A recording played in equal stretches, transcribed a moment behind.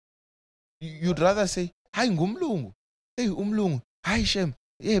you'd rather say, "Hi ngumlungu, hey umlungu, hi shem,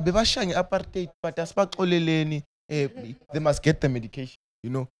 yeah, bebashangi apartheid, but aspaxoleleni, they must get the medication." You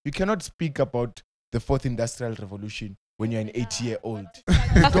know, you cannot speak about the fourth industrial revolution when you're an 80-year-old.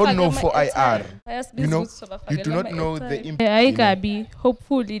 You don't know for IR. You know, you do not know the impact.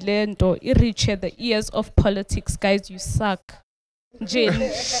 Hopefully, lento reach the ears of politics, guys. You suck.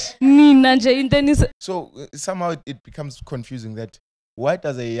 So somehow it becomes confusing that why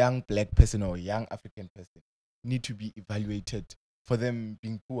does a young black person or a young African person need to be evaluated for them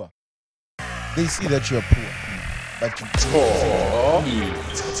being poor? They see that you're poor, but you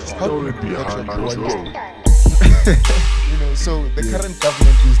you know, so the current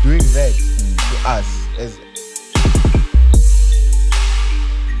government is doing that to us as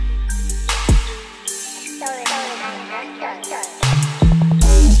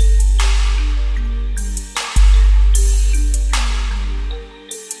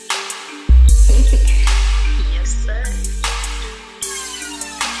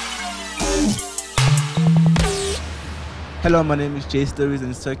Hello, my name is Jay Stories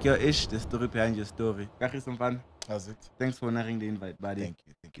and Tokyo-ish, the story behind your story. Kagiso, fun. How's it? Thanks for honoring the invite, buddy. Thank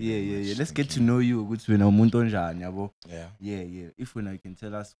you. Yeah. Let's get to know you. Good to know umuntu onjani, yabo. Yeah. If you can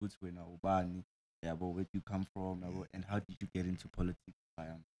tell us good to know ubani, yabo, where you come from, yabo, and how did you get into politics?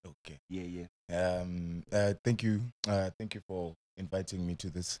 Okay. Yeah. Thank you. Thank you for inviting me to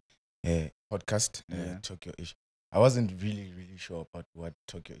this podcast, Tokyo-ish. I wasn't really sure about what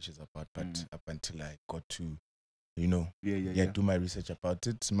Tokyo-ish is about, but up until I got to do my research about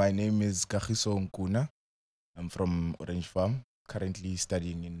it. My name is Kagiso Nkuna. I'm from Orange Farm, currently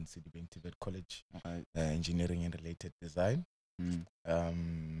studying in Thembeka College, engineering and related design.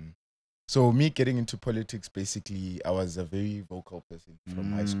 So me getting into politics, basically, I was a very vocal person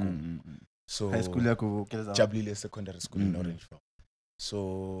from high school. So high school, Juliues Secondary School in Orange Farm.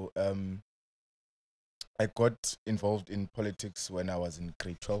 So I got involved in politics when I was in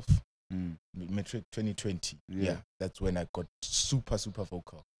grade 12. Metric 2020. Yeah, that's when I got super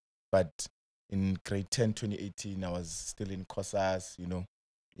vocal. But in grade 10, 2018, I was still in COSAS,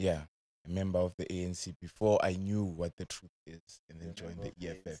 a member of the ANC before I knew what the truth is, and then joined the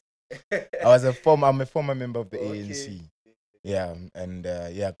EFF. I'm a former member of the ANC. Yeah, and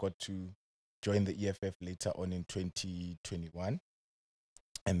got to join the EFF later on in 2021.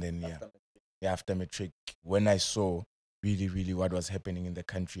 And then after Metric, when I saw really what was happening in the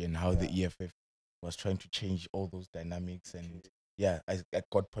country and how the EFF was trying to change all those dynamics, and I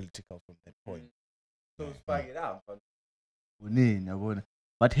got political from that point. So spark it out.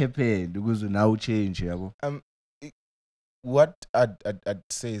 What happened? Because now change, what I'd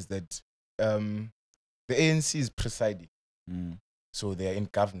say is that the ANC is presiding, so they are in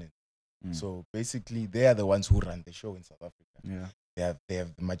governance. So basically, they are the ones who run the show in South Africa. They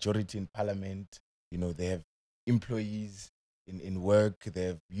have the majority in parliament. They have employees in work, they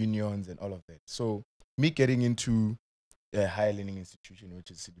have unions and all of that. So me getting into a higher learning institution, which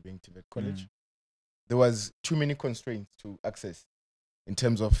is Thembeka College, there was too many constraints to access in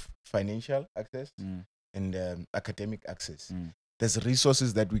terms of financial access and academic access. There's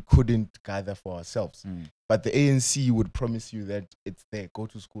resources that we couldn't gather for ourselves, but the ANC would promise you that it's there, go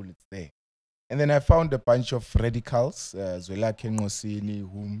to school, it's there. And then I found a bunch of radicals, Zwelakhe Nqosini,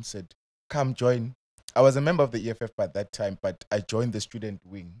 whom said, come join. I was a member of the EFF by that time, but I joined the student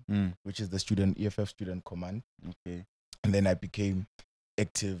wing, which is the EFF student command. Okay. And then I became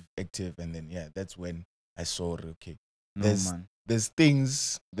active, and then that's when I saw there's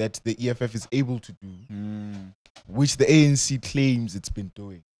things that the EFF is able to do, which the ANC claims it's been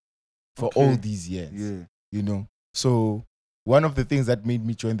doing for all these years. So one of the things that made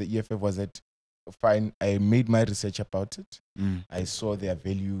me join the EFF was that I made my research about it. I saw their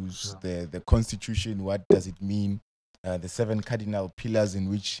values, the constitution, what does it mean, the 7 cardinal pillars in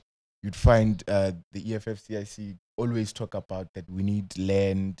which you'd find the EFF-CIC always talk about that we need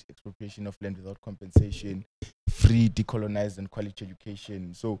land, expropriation of land without compensation, free, decolonized and quality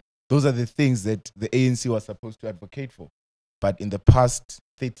education. So those are the things that the ANC was supposed to advocate for. But in the past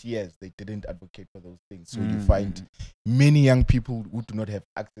 30 years, they didn't advocate for those things. So you find many young people who do not have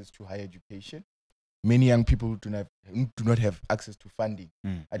access to higher education. Many young people who do not have access to funding,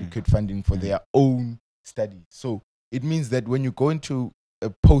 adequate funding for their own studies. So it means that when you go into a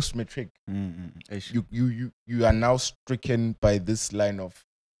post-matric, you are now stricken by this line of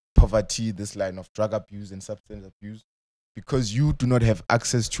poverty, this line of drug abuse and substance abuse, because you do not have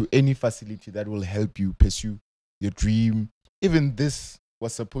access to any facility that will help you pursue your dream. Even this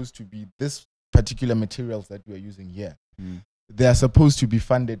was supposed to be, this particular materials that we are using here, they are supposed to be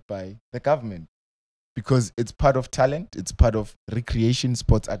funded by the government. because it's part of talent, it's part of recreation,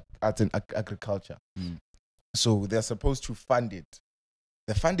 sports, arts, and agriculture. So they're supposed to fund it.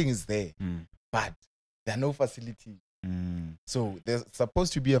 The funding is there, but there are no facilities. So there's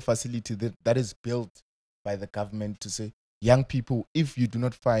supposed to be a facility that is built by the government to say, young people, if you do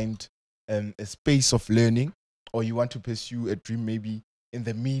not find a space of learning, or you want to pursue a dream maybe in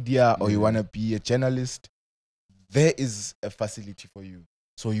the media, or you want to be a journalist, there is a facility for you.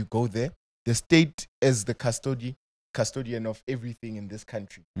 So you go there. The state, as the custodian of everything in this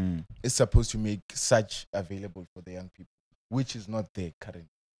country, is supposed to make such available for the young people, which is not there currently.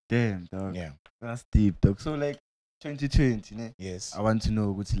 Damn, dog. Yeah. That's deep, dog. So, like, 2020, né? Yes. I want to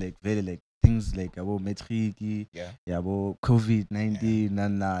know what's like very like things like about matric, about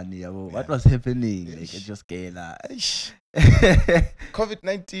COVID-19, what was happening? Like, it just came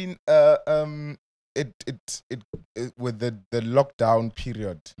COVID-19, it with the lockdown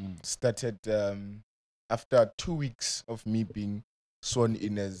period started after 2 weeks of me being sworn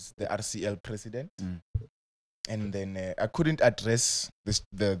in as the RCL president, and then I couldn't address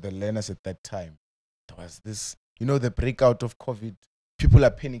the learners at that time. There was this, the breakout of COVID. People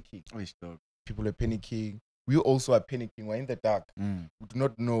are panicking. People are panicking. We also are panicking. We're in the dark. We do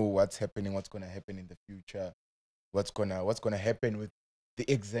not know what's happening, what's going to happen in the future, what's gonna happen with the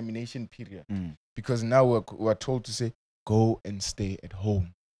examination period. Because now we're told to say, go and stay at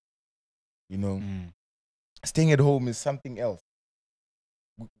home. Staying at home is something else.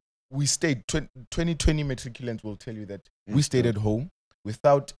 We stayed, 2020 matriculants will tell you that we stayed at home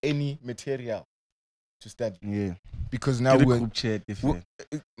without any material to study. Yeah. Because now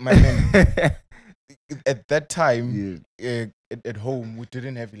my man, at that time, at home, we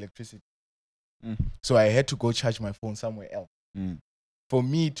didn't have electricity. So I had to go charge my phone somewhere else. For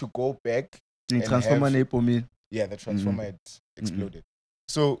me to go back. The transformer the transformer had exploded.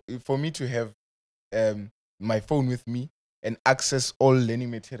 So for me to have my phone with me and access all learning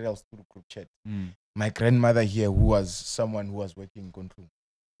materials through group chat. My grandmother here, who was someone who was working in control,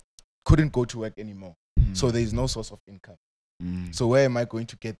 couldn't go to work anymore. So there is no source of income. So where am I going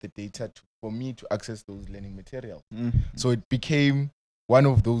to get the data for me to access those learning materials? So it became one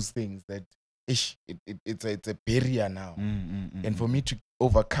of those things that it's a barrier now. And for me to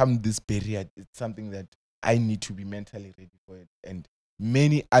overcome this barrier, it's something that I need to be mentally ready for it. And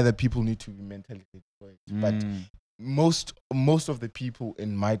many other people need to be mentally ready for it. But most of the people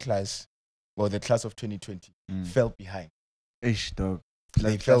in my class, or the class of 2020, fell behind. Dog.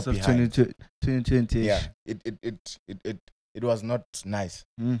 They fell behind. 2020. Yeah. It was not nice.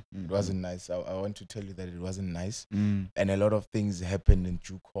 It wasn't nice. I want to tell you that it wasn't nice. And a lot of things happened in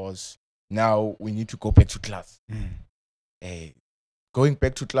due course. Now we need to go back to class. Going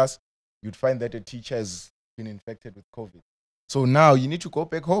back to class, you'd find that a teacher has been infected with COVID. So now you need to go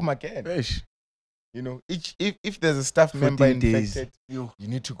back home again. If there's a staff member infected, you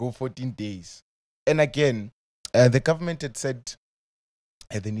need to go 14 days. And again, the government had said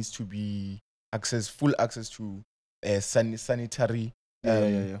there needs to be full access to sanitary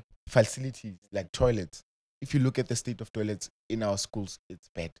facilities like toilets. If you look at the state of toilets in our schools, it's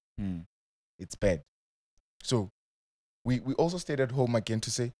bad. It's bad. So we also stayed at home again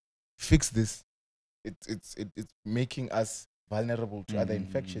to say, fix this. It's making us vulnerable to other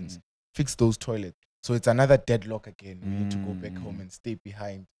infections. Fix those toilets. So it's another deadlock again. We need to go back home and stay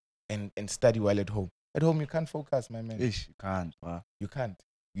behind and study while at home. At home, you can't focus, my man. You can't. You can't.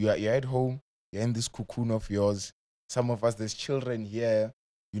 You're at home. You're in this cocoon of yours. Some of us, there's children here,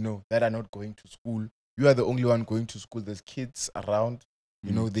 that are not going to school. You are the only one going to school. There's kids around.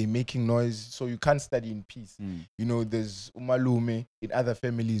 They're making noise, so you can't study in peace. There's umalume in other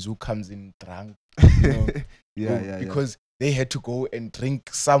families who comes in drunk, because they had to go and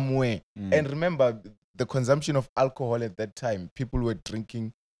drink somewhere. And remember, the consumption of alcohol at that time, people were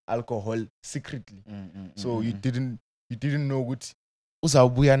drinking alcohol secretly. So you didn't know what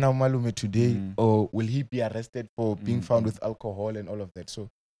uzabuya na umalume today, or will he be arrested for being found with alcohol and all of that.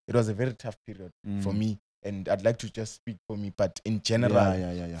 So it was a very tough period for me. And I'd like to just speak for me, but in general,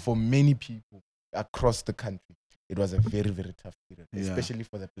 for many people across the country, it was a very, very tough period, especially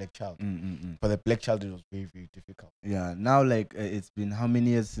for the black child. For the black child, it was very, very difficult. Yeah. Now, it's been how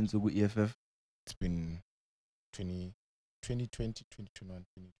many years since we go EFF? It's been 2020, 2021,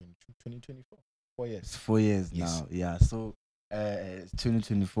 2022, 2024. 4 years. It's 4 years now. Yeah. So,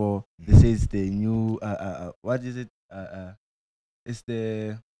 2024. This is the new. What is it? It's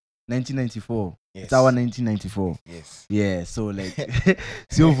the 1994. Yes. It's our 1994. Yes. Yeah. So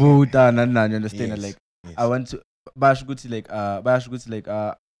so vote and you understand? Yes. I want to. But I should go to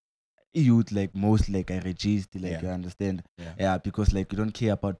youth, like most, like I registered, like Yeah. you understand, Yeah. because like you don't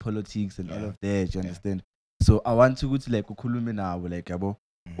care about politics and all Yeah. of that, you Yeah. understand. So I want to go to like ukhulume nawo, like yabo,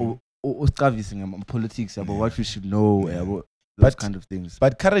 politics, about what we should know, about those kind of things.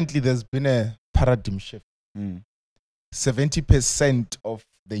 But currently, there's been a paradigm shift. 70% of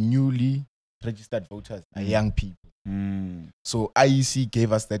the newly registered voters are young people. So IEC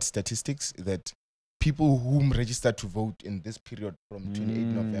gave us that statistics that people whom registered to vote in this period from 28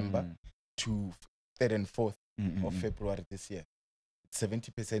 November to 3rd and 4th of February this year,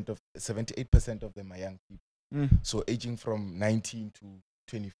 78% of them are young people. So aging from 19 to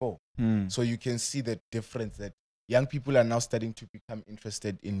 24. So you can see the difference that young people are now starting to become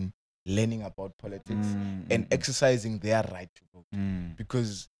interested in learning about politics and exercising their right to vote.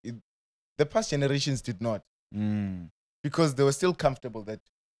 Because the past generations did not. Because they were still comfortable that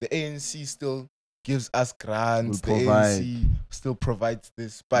the ANC still gives us grants, the ANC still provides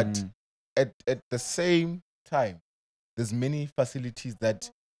this. But at the same time, there's many facilities that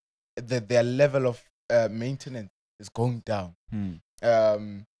their level of maintenance is going down.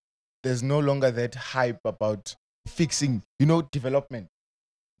 There's no longer that hype about fixing, development.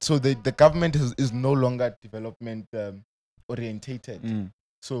 So the government is no longer development orientated.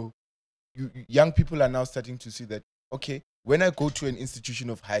 So young people are now starting to see that, okay, when I go to an institution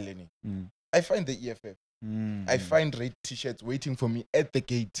of higher learning, I find the EFF. I find red t-shirts waiting for me at the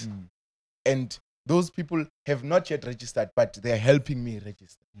gate. And those people have not yet registered, but they're helping me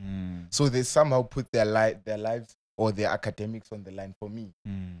register. So they somehow put their lives or their academics on the line for me.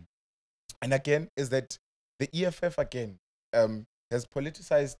 And again, is that the EFF again has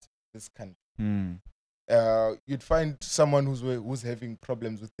politicized this country. You'd find someone who's having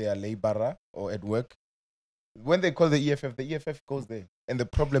problems with their laborer or at work. When they call the EFF goes there and the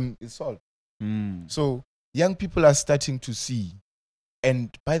problem is solved. So young people are starting to see.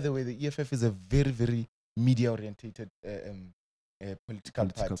 And by the way, the EFF is a very, very media-orientated political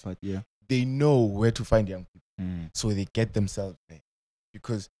party. They know where to find young people. So they get themselves there.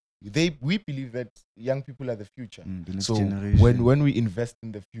 Because we believe that young people are the future. The so generation. when we invest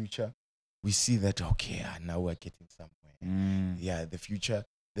in the future, we see that, okay, now we're getting somewhere. Yeah, the future.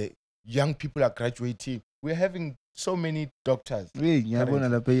 The young people are graduating. We're having so many doctors. There's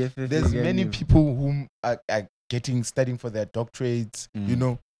many people whom are studying for their doctorates,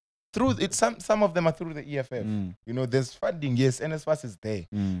 through it. Some of them are through the EFF. There's funding. Yes, NSFAS is there.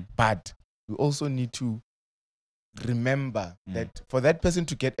 But we also need to remember that for that person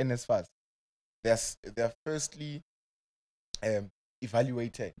to get NSFAS, they're firstly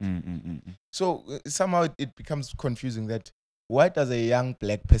evaluated. So somehow it becomes confusing that why does a young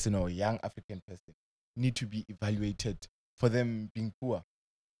black person or a young African person need to be evaluated for them being poor?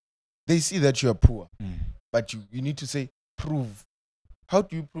 They see that you're poor, but you need to say, prove. How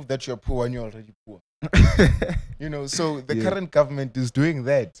do you prove that you're poor when you're already poor? So the current government is doing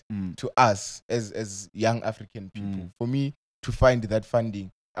that to us as young African people. For me to find that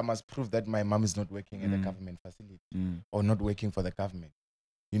funding, I must prove that my mom is not working in a government facility or not working for the government.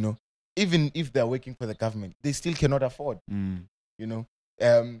 Even if they're working for the government, they still cannot afford.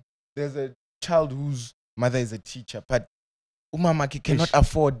 There's a child whose mother is a teacher, but umamaki cannot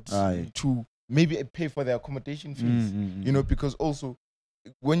afford to maybe pay for their accommodation fees. Because also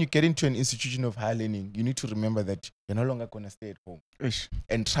when you get into an institution of higher learning, you need to remember that you're no longer going to stay at home.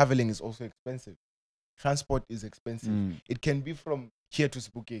 And traveling is also expensive. Transport is expensive. It can be from here to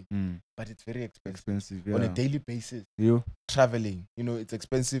Spokane, but it's very expensive. On a daily basis. Traveling, it's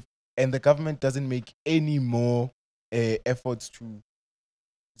expensive. And the government doesn't make any more efforts to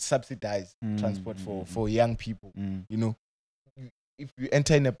subsidize transport for young people. If you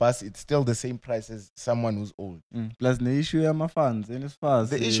enter in a bus, it's still the same price as someone who's old. Plus the issue of my funds, NSFAS.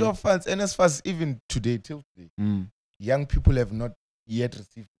 The issue of funds, NSFAS, even today, till today, young people have not yet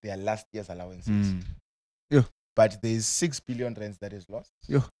received their last year's allowances. But there's 6 billion rands that is lost.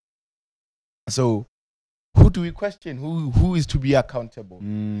 So who do we question? Who is to be accountable?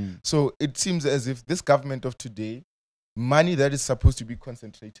 So it seems as if this government of today, money that is supposed to be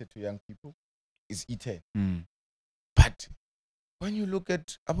concentrated to young people is eaten. But when you look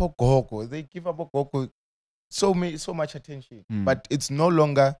at Abogogo, they give Abogogo so much attention. But it's no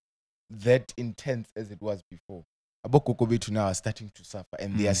longer that intense as it was before. Abogogo Betu now are starting to suffer,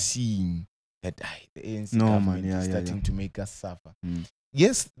 and they are seeing that the ANC government is starting to make us suffer.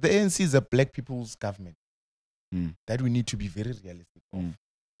 Yes, the ANC is a black people's government. That we need to be very realistic of.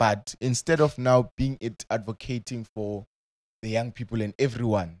 But instead of now being advocating for the young people and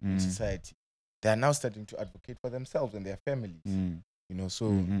everyone in society, they are now starting to advocate for themselves and their families.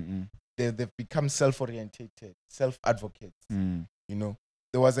 So they've become self-orientated, self-advocates.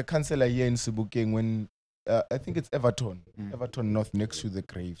 there was a councillor here in Sebokeng when I think it's Everton North, next to the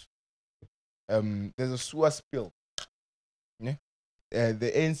grave. There's a sewer spill. Yeah?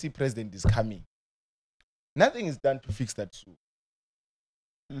 The ANC president is coming. Nothing is done to fix that sewer.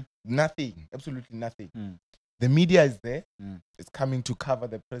 Nothing, absolutely nothing. The media is there. It's coming to cover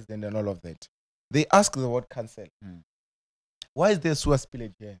the president and all of that. They ask the word council. Why is there sewer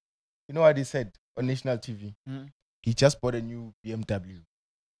spillage here? You know what he said on national TV? He just bought a new BMW.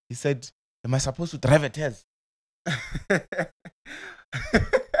 He said, am I supposed to drive a test?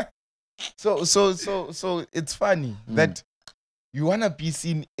 So it's funny that you wanna be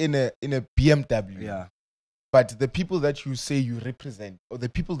seen in a BMW. Yeah. But the people that you say you represent, or the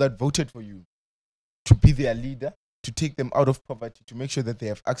people that voted for you to be their leader, to take them out of poverty, to make sure that they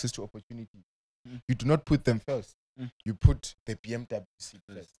have access to opportunity, you do not put them first. You put the BMW seat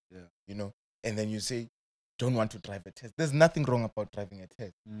first. Yeah. You know, and then you say, don't want to drive a test. There's nothing wrong about driving a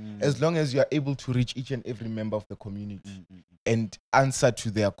test. As long as you are able to reach each and every member of the community and answer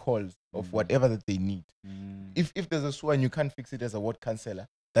to their calls of whatever that they need. If there's a sewer and you can't fix it as a ward councillor,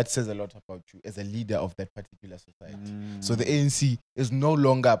 that says a lot about you as a leader of that particular society. So the ANC is no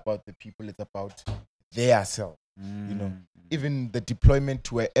longer about the people, it's about their self. You know, even the deployment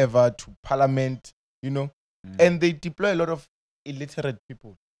to wherever, to parliament, you know, and they deploy a lot of illiterate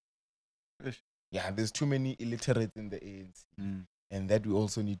people. Yeah, there's too many illiterates in the ANC. And that we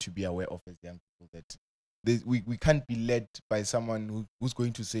also need to be aware of as young people, that we can't be led by someone who's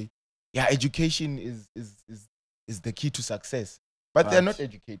going to say, yeah, education is the key to success. But they're not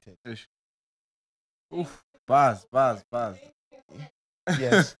educated. Oof. Bars.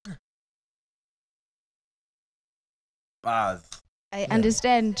 Yes. Bars. I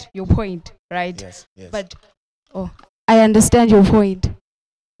understand your point, right? Yes. But I understand your point.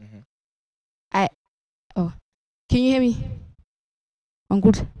 Can you hear me? I'm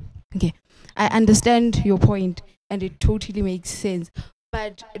good. Okay. I understand your point and it totally makes sense.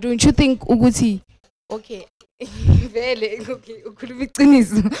 But don't you think Uguti, okay,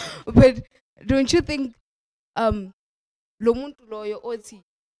 but don't you think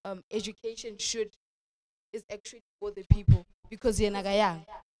education is actually for the people, because yenagayang,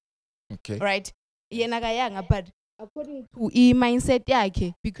 Okay. right? Yenagayang, but according to mindset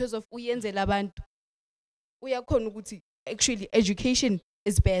yakhe, because of uyenzela abantu, uyakhona ukuthi actually education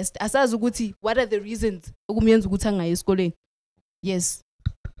is best. Asazi ukuthi what are the reasons okumenza ukuthi angayi esikoleni. Yes.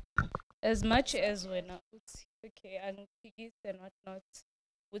 As much as when okay, and piggies and whatnot,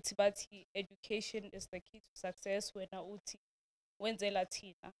 uthi bathi education is the key to success, when uthi wenzela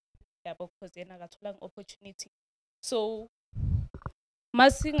thina yabo, because yena akathola opportunity. So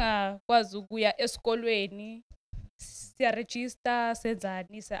masinga kwazi ukuya esikolweni, siya register,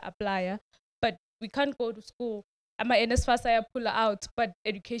 senzani, siya apply, but we can't go to school. Ama NSFAS I pull out, but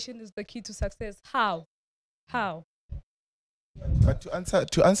education is the key to success. How? But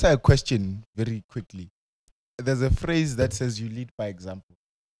to answer a question very quickly, there's a phrase that says you lead by example.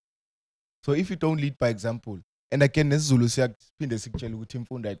 So if you don't lead by example, and again, nesizulu siyaphinde sikutshela ukuthi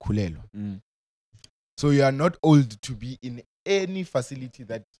imfundo ayikhulelwa. So you are not old to be in any facility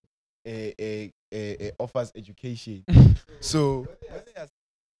that offers education. So you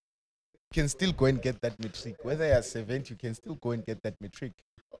can still go and get that matric. Whether you're 70, you can still go and get that matric.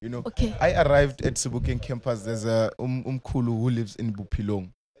 You know, Okay. I arrived at Sebokeng campus. There's a Mkulu who lives in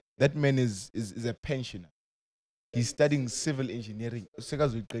Bupilong. That man is a pensioner. He's studying civil engineering.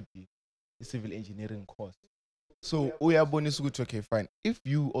 Civil engineering course. So okay, fine. If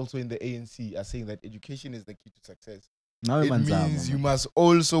you also in the ANC are saying that education is the key to success, it means you must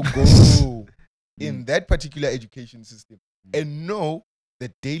also go in that particular education system and know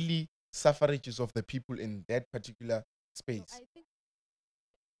the daily suffrages of the people in that particular space. I think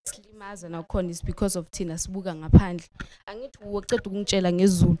slimaza nakhona is because of thina sibuka ngaphandle. Angithi uqeda ukungitshela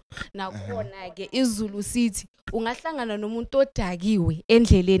ngezulu. Nakhona ke izulu sithi ungahlangana nomuntu odakiwe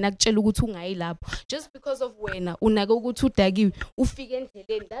endleleni akutshela ukuthi ungayi lapho, just because of wena unake ukuthi udakiwe ufike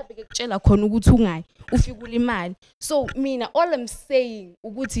endleleni lapho ke kutshela khona ukuthi ungayi ufike ulimali. So mina all I'm saying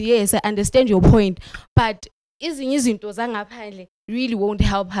ukuthi yes, I understand your point, but izinye izinto zangaphandle really won't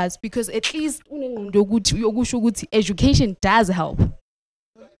help us, because at least unengqondo yokuthi yokusho ukuthi education does help.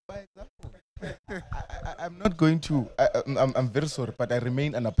 By example, I'm not going to. I'm very sorry, but I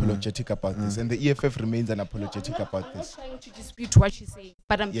remain unapologetic about this, and the EFF remains unapologetic about this. I'm not trying to dispute what you say,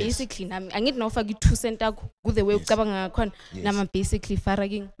 but I'm basically I need no fagi 2 cent with the way ucabanga ngakhona. I'm basically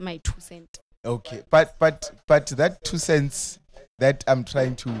faragging my 2 cent. Okay, but that 2 cents that I'm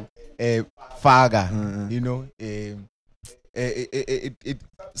trying to faga, you know, it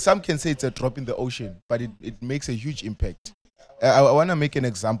some can say it's a drop in the ocean, but it makes a huge impact. I want to make an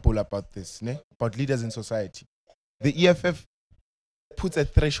example about this, ne? About leaders in society. The EFF puts a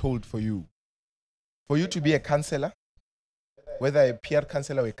threshold for you to be a councillor, whether a peer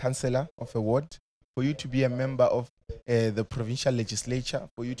councillor or a councillor of a ward, for you to be a member of the provincial legislature,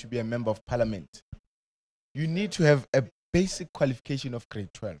 for you to be a member of parliament. You need to have a basic qualification of grade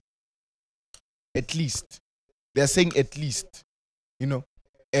 12. At least. They're saying at least, you know.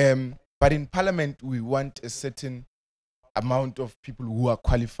 But in parliament, we want a certain amount of people who are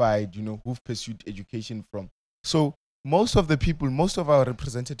qualified, you know, who've pursued education from. So most of the people, most of our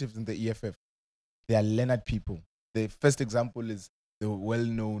representatives in the EFF, they are learned people. The first example is the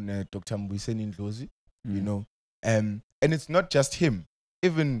well-known Dr. Mbuyiseni Ndlozi, you know. And it's not just him.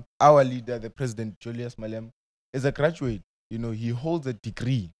 Even our leader, the president, Julius Malema, is a graduate. You know, he holds a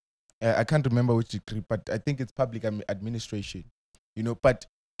degree. I can't remember which degree, but I think it's public administration. You know, but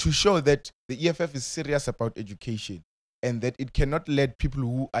to show that the EFF is serious about education and that it cannot let people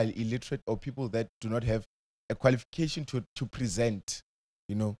who are illiterate or people that do not have a qualification to present,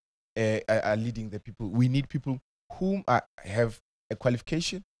 you know, are leading the people. We need people whom have a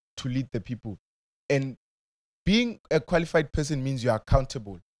qualification to lead the people. And being a qualified person means you are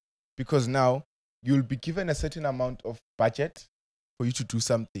accountable, because now you'll be given a certain amount of budget for you to do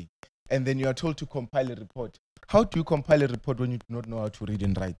something. And then you are told to compile a report. How do you compile a report when you do not know how to read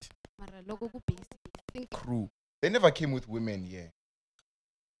and write? Crew. They never came with women here.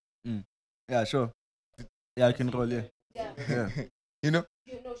 Yeah, sure. Yeah, I can roll, yeah. You know?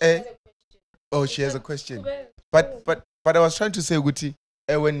 Oh, she has a question. But I was trying to say, Guti,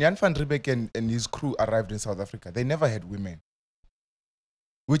 when Jan van Riebeeck and his crew arrived in South Africa, they never had women.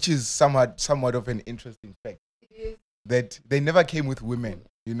 Which is somewhat of an interesting fact. That they never came with women,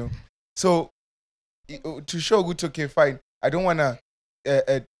 you know? So, to show Guti, okay, fine, I don't want to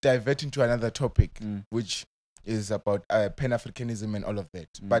divert into another topic, which is about Pan-Africanism and all of that.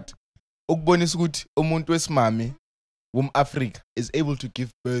 But, ukubonisa ukuthi umuntu wesimame Africa is able to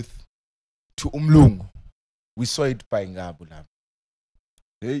give birth to umlungu. We saw it by Ngabo lapha.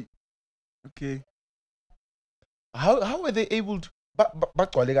 Hey, okay. How were they able to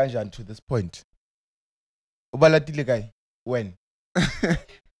bagcwale kanjani to this point? Ubalatile kai when?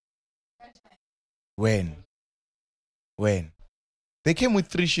 When? They came with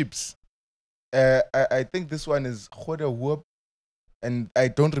 3 ships. I think this one is Khoda Hoop, and I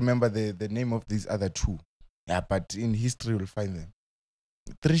don't remember the name of these other 2. Yeah, but in history we'll find them.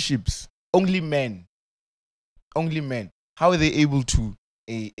 3 ships. Only men. How are they able to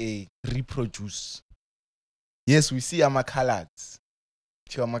reproduce? Yes, we see amakhalats.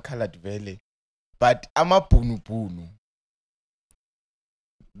 Amakhalat vele. But amabunu.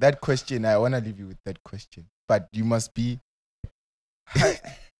 That question, I want to leave you with that question. But you must be...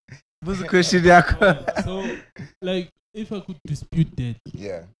 What's the question, Yako? So, like, if I could dispute that,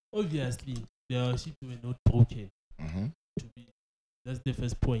 yeah, obviously, their ships were not broken. That's the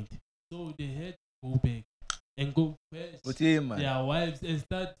first point. So they had to go back and go fetch their wives and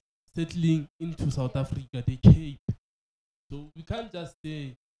start settling into South Africa, the Cape. So we can't just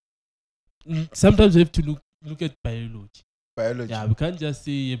say. Sometimes we have to look at biology. Yeah, we can't just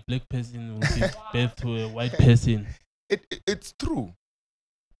say a black person will give birth to a white person. It's true.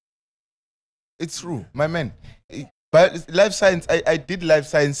 It's true, my man. But life science, I did life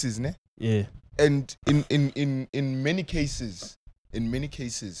sciences, ne? Yeah. And in many cases, the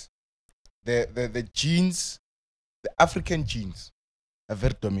genes, the African genes, are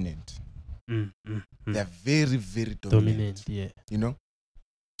very dominant. They're very, very dominant. Yeah. You know?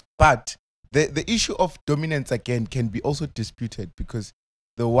 But the issue of dominance again can be also disputed, because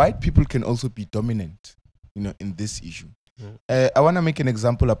the white people can also be dominant, you know, in this issue. I want to make an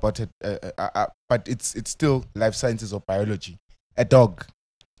example about it, but it's still life sciences or biology. A dog.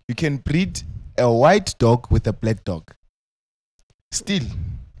 You can breed a white dog with a black dog. Still,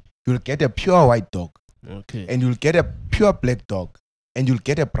 you'll get a pure white dog. Okay. And you'll get a pure black dog. And you'll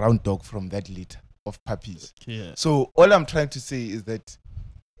get a brown dog from that litter of puppies. Yeah. So all I'm trying to say is that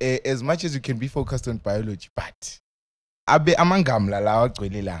as much as you can be focused on biology, but abe amangamla la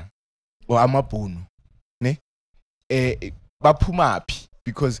wagcwelela or amabhunu ne baphuma aphi,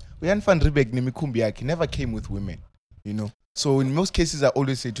 because Jan van Riebeeck nemikhumbi yakhe never came with women, you know. So in most cases I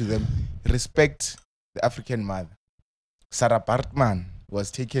always say to them, respect the African mother. Sarah Bartman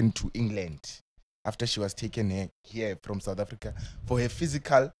was taken to England after she was taken here from South Africa for her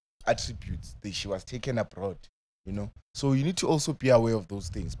physical attributes. She was taken abroad, you know. So you need to also be aware of those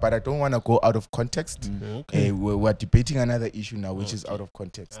things. But I don't want to go out of context. Okay. We're debating another issue now, which is out of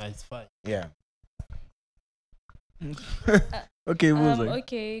context. It's fine. Yeah. Okay,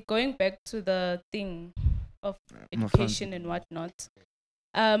 okay, going back to the thing of education and whatnot.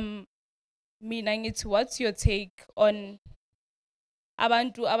 Mina ngithi, what's your take on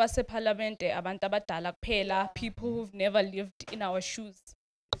abantu abase parliament, abantu abadala kuphela, people who've never lived in our shoes?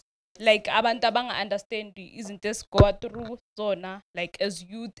 Like abantu abanga understand izinto esigo through zona, like as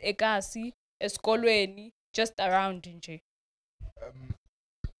youth, ekasi, esikolweni, just around nje.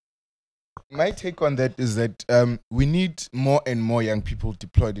 My take on that is that we need more and more young people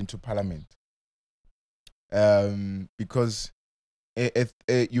deployed into parliament. Because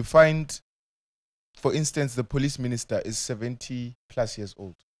you find, for instance, the police minister is 70 plus years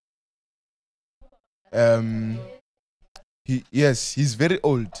old. He's very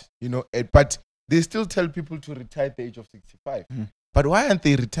old, but they still tell people to retire at the age of 65. But why aren't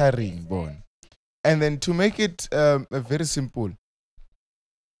they retiring, Born? And then to make it very simple,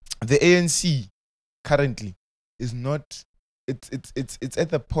 the ANC currently is not, it's at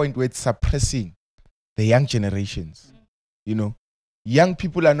the point where it's suppressing the young generations. Young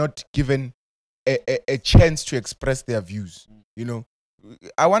people are not given a chance to express their views.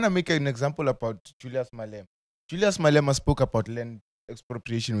 I want to make an example about Julius Malema. Julius Malema spoke about land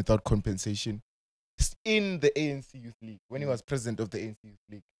expropriation without compensation in the ANC Youth League when he was president of the ANC Youth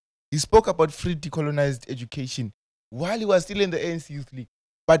League. He spoke about free decolonized education while he was still in the ANC Youth League.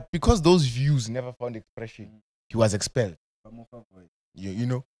 But because those views never found expression, he was expelled.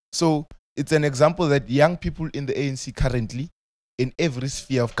 So it's an example that young people in the ANC currently, in every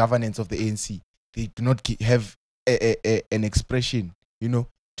sphere of governance of the ANC, they do not have an expression.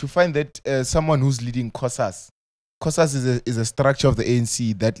 To find that someone who's leading COSAS is a structure of the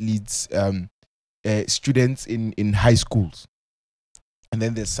ANC that leads students in high schools. And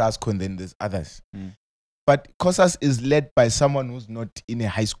then there's SASCO and then there's others. But COSAS is led by someone who's not in a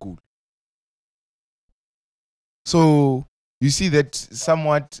high school. So you see that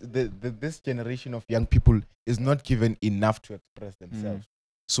somewhat this generation of young people is not given enough to express themselves.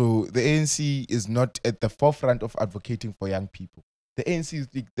 So the ANC is not at the forefront of advocating for young people. The ANC Youth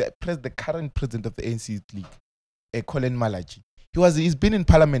League, the current president of the ANC Youth League, Colin Malachi, he's been in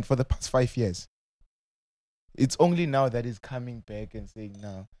parliament for the past 5 years. It's only now that he's coming back and saying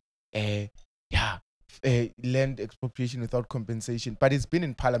now, land expropriation without compensation. But he's been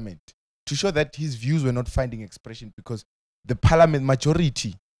in parliament to show that his views were not finding expression because the parliament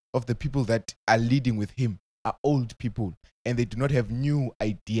majority of the people that are leading with him are old people and they do not have new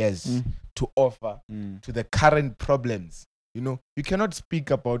ideas to offer to the current problems. You cannot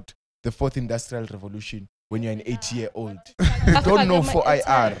speak about the fourth industrial revolution when you're an 80-year-old. You don't know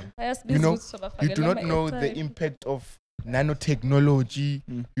 4IR. You do not know the impact of nanotechnology.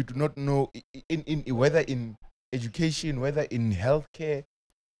 You do not know in whether in education, whether in healthcare.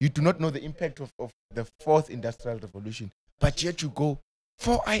 You do not know the impact of the fourth industrial revolution. But yet you go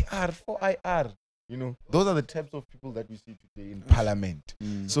 4IR. Those are the types of people that we see today in parliament.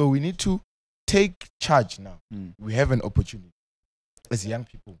 So we need to take charge now. We have an opportunity as young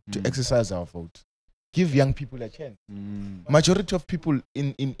people to exercise our vote. Give young people a chance. Majority of people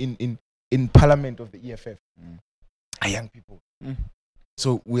in parliament of the EFF are young people.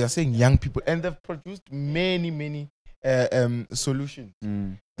 So we are saying young people, and they've produced many solutions.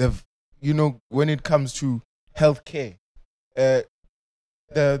 They've, when it comes to healthcare,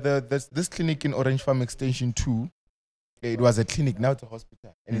 this clinic in Orange Farm Extension 2, it was a clinic, now it's a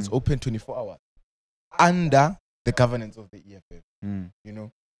hospital, and it's open 24 hours under the governance of the EFF.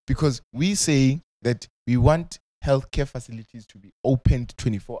 Because we say that we want healthcare facilities to be opened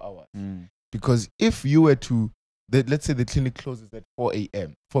 24 hours. Because if you were to, let's say the clinic closes at 4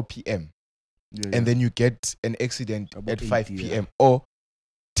 p.m., and then you get an accident at 5 p.m. or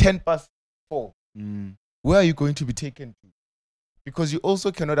 10 past 4, where are you going to be taken to? Because you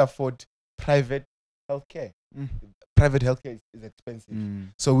also cannot afford private healthcare. Private healthcare is expensive.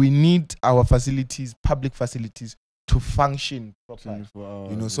 So we need our facilities, public facilities, to function properly.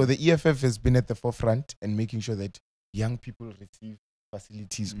 So the EFF has been at the forefront and making sure that young people receive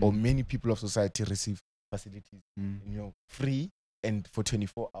facilities, or many people of society receive facilities, free and for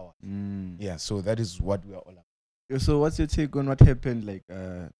 24 hours. So that is what we are all about. So what's your take on what happened? Like,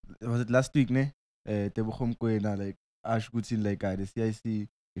 was it last week, like Ash Gutin, like the CIC,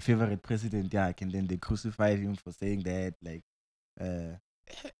 the favorite president, and then they crucified him for saying that, like,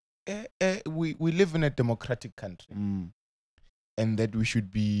 we live in a democratic country, and that we should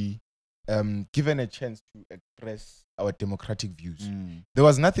be given a chance to express our democratic views. There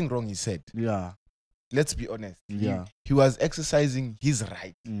was nothing wrong, he said. Let's be honest. He was exercising his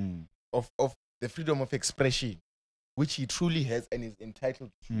right of the freedom of expression, which he truly has and is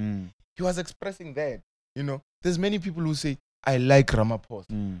entitled to. He was expressing that. There's many people who say, I like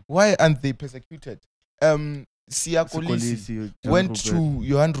Ramaphosa. Why aren't they persecuted? Siya Kolisi went to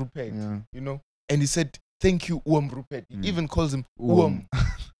Johan Rupert, you know, and he said, "Thank you, Rupert." He even calls him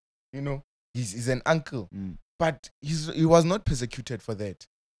you know, he's an uncle. But he was not persecuted for that.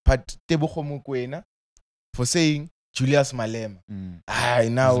 But Tebogo Mokoena for saying Julius Malema.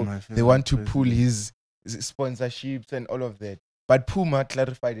 Now they want to pull his sponsorships and all of that. But Puma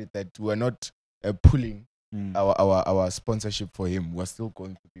clarified it that we are not pulling our sponsorship for him. We're still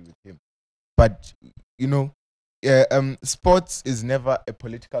going to be with him. But you know, sports is never a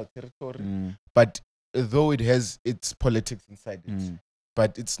political territory. But though it has its politics inside it,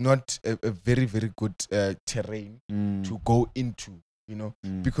 but it's not a very, very good terrain to go into, you know,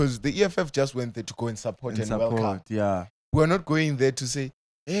 because the EFF just went there to go and support and welcome. Yeah, we're not going there to say,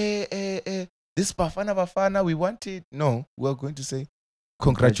 hey, this Bafana, we want it. No, we're going to say,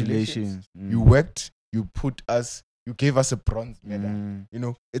 congratulations. You worked, you gave us a bronze medal. You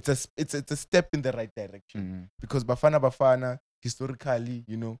know, it's a step in the right direction because Bafana, historically,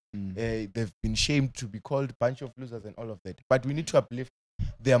 you know, they've been shamed to be called a bunch of losers and all of that. But we need to uplift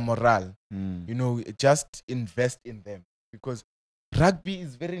their morale. You know, just invest in them because rugby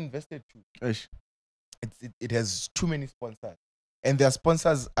is very invested too. It has too many sponsors, and their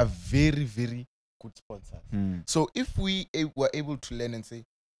sponsors are very, very good sponsors. So if we were able to learn and say,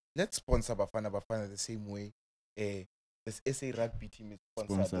 let's sponsor Bafana the same way this SA rugby team is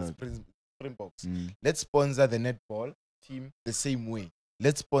sponsored, the Springboks. Let's sponsor the netball team the same way.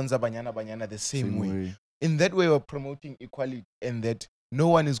 Let's sponsor Banyana the same way. In that way, we're promoting equality and that no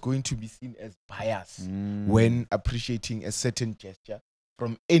one is going to be seen as biased when appreciating a certain gesture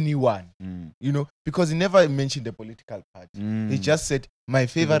from anyone, you know, because he never mentioned the political party. He just said, my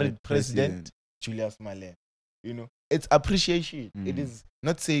favorite president, Julius Malema. You know, it's appreciation. It is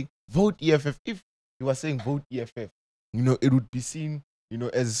not saying vote EFF. If he was saying vote EFF, you know, it would be seen, you know,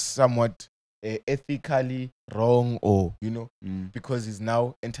 as somewhat ethically wrong or, you know, because he's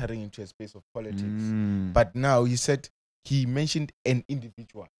now entering into a space of politics. But now he mentioned an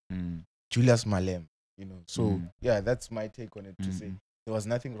individual, Julius Malema, you know. So, yeah, that's my take on it to say there was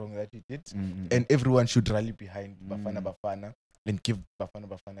nothing wrong that he did. And everyone should rally behind Bafana and give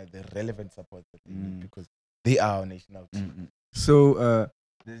Bafana the relevant support that they need because they are our national team. So,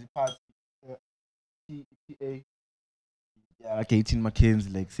 there's a part, PA, yeah, 18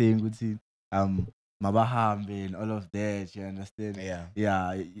 McKinsey, like saying good thing. Mabahambe and all of that, you understand?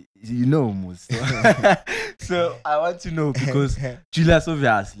 Yeah, you know most. So I want to know because Julius,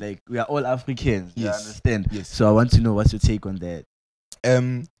 obvious, like we are all Africans, you understand? Yes. So I want to know what's your take on that.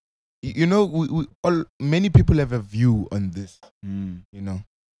 You know, many people have a view on this, you know.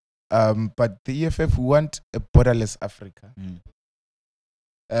 But the EFF want a borderless Africa.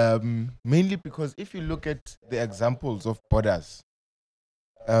 Mainly because if you look at the examples of borders,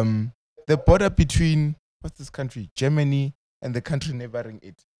 the border between, what's this country? Germany and the country neighboring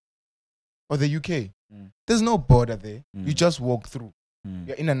it. Or the UK. There's no border there. You just walk through.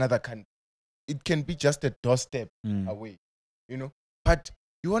 You're in another country. It can be just a doorstep away. You know? But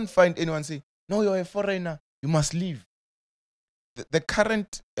you won't find anyone say, no, you're a foreigner. You must leave. The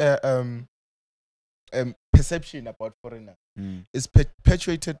current perception about foreigner is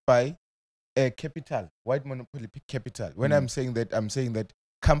perpetuated by capital, white monopoly capital. When I'm saying that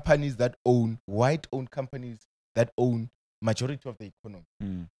companies that own, white-owned companies that own majority of the economy,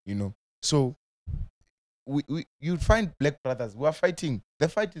 you know. So you find black brothers who are fighting. The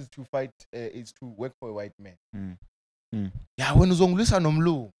fight is to work for a white man. Yeah, when that's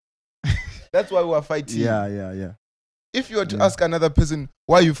why we are fighting. Yeah. If you were to ask another person,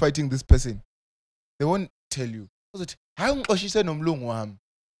 why are you fighting this person? They won't tell you.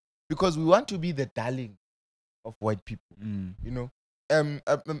 Because we want to be the darling of white people. You know?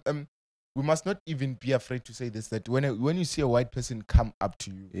 We must not even be afraid to say this, that when you see a white person come up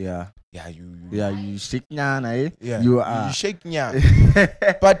to you, you shake nyan, eh? You shake nyan.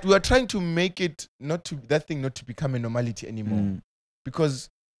 But we are trying to make it not to become a normality anymore, because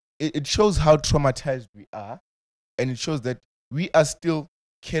it shows how traumatized we are, and it shows that we are still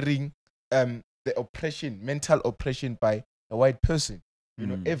carrying the oppression, mental oppression by a white person. You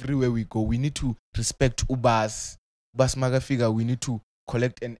know, everywhere we go, we need to respect ubas magafiga. We need to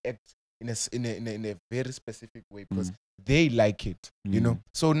collect and act in a very specific way because they like it. You know.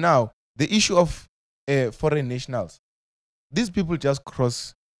 So now the issue of foreign nationals, these people just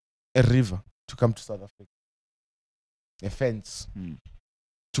cross a river to come to South Africa, a fence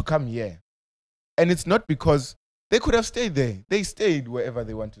to come here, and it's not because they could have stayed there. They stayed wherever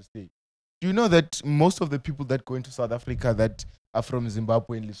they want to stay. Do you know that most of the people that go into South Africa that are from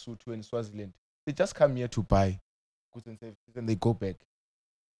Zimbabwe and Lesotho and Swaziland, they just come here to buy goods and services and they go back.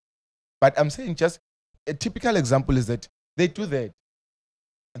 But I'm saying just a typical example is that they do that.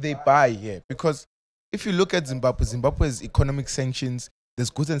 They buy here because if you look at Zimbabwe's economic sanctions, there's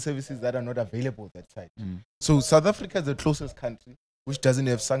goods and services that are not available that side. So South Africa is the closest country which doesn't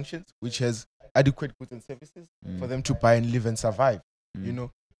have sanctions, which has adequate goods and services for them to buy and live and survive. You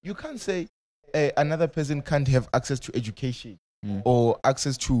know, you can't say another person can't have access to education or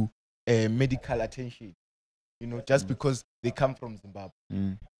access to medical attention, you know, just because they come from Zimbabwe.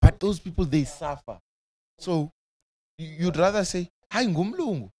 But those people, they suffer. So you'd rather say, "Hi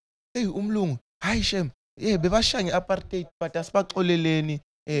ngumlungu, hey umlungu, hi shem, yeah, bebashangi apartheid, but asbaxoleleni,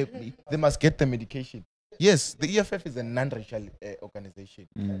 they must get the medication." Yes, the EFF is a non-racial organization.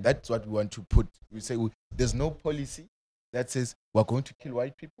 That's what we want to put. We say there's no policy that says we're going to kill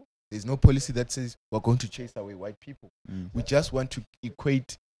white people. There's no policy that says we're going to chase away white people. We just want to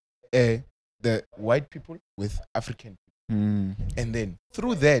equate the white people with African people. And then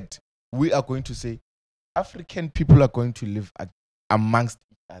through that, we are going to say African people are going to live amongst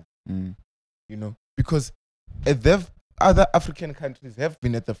each other. You know, because other African countries have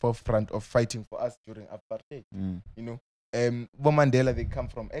been at the forefront of fighting for us during apartheid. You know, Mandela, they come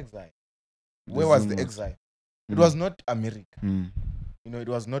from exile. Where was the exile? It was not America. You know, it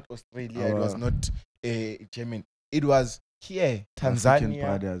was not Australia. It was not Germany. It was here,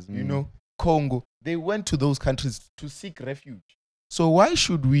 Tanzania, you know, Congo. They went to those countries to seek refuge. So why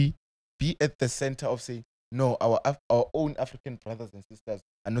should we be at the center of saying, no, our own African brothers and sisters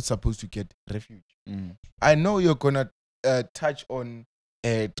are not supposed to get refuge? I know you're going to touch on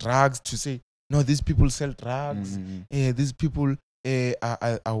drugs to say, no, these people sell drugs. These people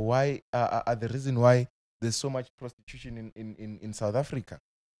are the reason why there's so much prostitution in South Africa.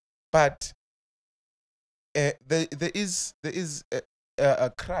 But there is a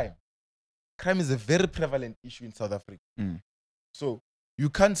crime. Crime is a very prevalent issue in South Africa. So you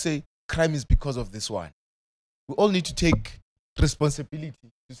can't say crime is because of this one. We all need to take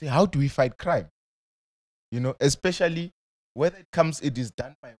responsibility to say, how do we fight crime? You know, especially whether it is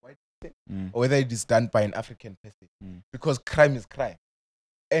done by a white person or whether it is done by an African person. Because crime is crime.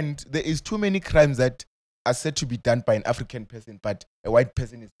 And there is too many crimes that are said to be done by an African person, but a white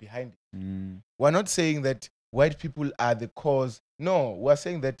person is behind it. We're not saying that white people are the cause. No, we're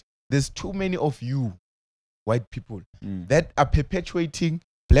saying that there's too many of you, white people, that are perpetuating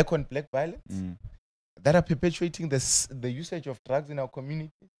black on black violence, that are perpetuating the usage of drugs in our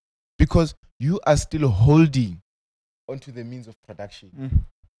community, because you are still holding onto the means of production.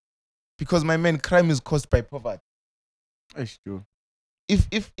 Because, my man, crime is caused by poverty. That's true.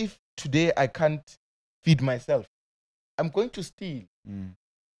 If today I can't feed myself, I'm going to steal.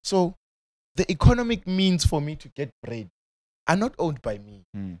 So the economic means for me to get bread are not owned by me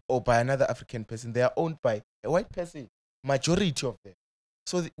or by another African person. They are owned by a white person, majority of them.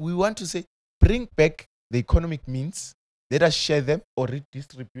 So we want to say, bring back the economic means, let us share them or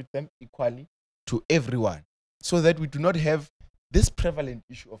redistribute them equally to everyone, so that we do not have this prevalent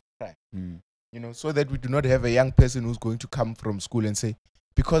issue of crime. You know, so that we do not have a young person who's going to come from school and say,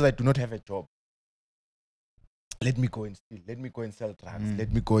 because I do not have a job, let me go and steal, let me go and sell drugs,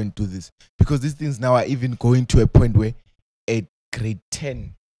 let me go and do this. Because these things now are even going to a point where a grade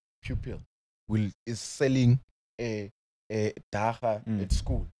 10 pupil is selling a dacha at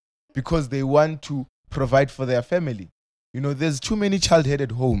school because they want to provide for their family. You know, there's too many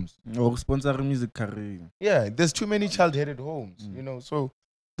child-headed homes. Or sponsor music career. Yeah, there's too many child-headed homes. You know, so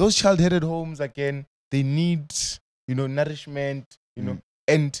those child-headed homes, again, they need, you know, nourishment, you know,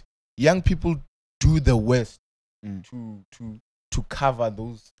 and young people do the worst to cover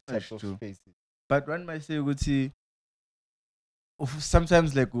those types of spaces. But one might say,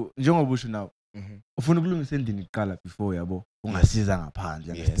 sometimes, like, njengobusho now, ufuna ukulungisa endlini kuqala before yabo ungasiza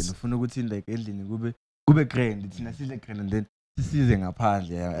ngaphandle, understand? Ufuna ukuthi like endlini kube grand, thina sidle grand and then sisize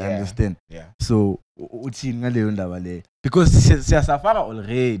ngaphandle, I understand? So uthini ngaleyo ndaba le, because siyasafara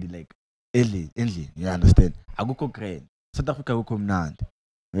already like endlini, you understand? Akukho grand. South Africa akukho mnandi.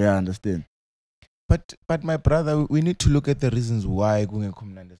 You understand? But my brother, we need to look at the reasons why kungekho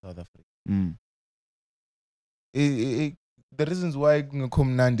mnandi South Africa. The reasons why kungekho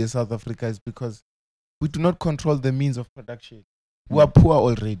mnandi South Africa is because we do not control the means of production. We are poor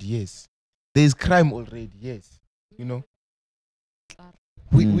already, yes. There is crime already, yes. You know,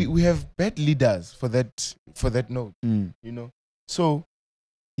 we have bad leaders for that note. You know, so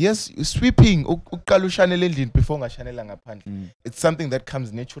yes, sweeping before it's something that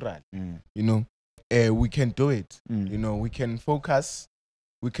comes natural. You know, we can do it. You know, we can focus.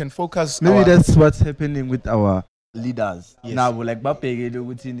 Maybe that's what's happening with our leaders now. Like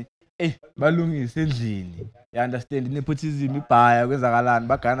balungise endlini You understand? Nepotism ibhaya kwenzakalani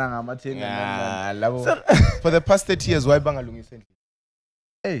bagana ngama-10 for the past 30 years why bangalungisa endlini?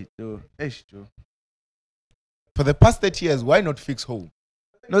 Hey, Joe. For the past 30 years, why not fix home?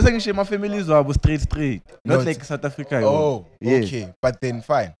 No, saying my families were straight. Not No, like South Africa. Oh, yeah. Okay. But then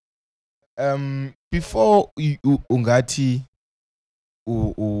fine. Before ungati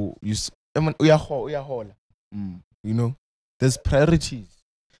uyahola. You know, there's priorities.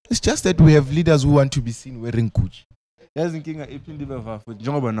 It's just that we have leaders who want to be seen wearing Gucci. There's thinking if you live for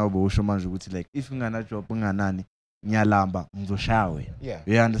njengoba nawo bosho manje ukuthi like if ungana job unganani ngiyalamba ngizoshawe. Yeah.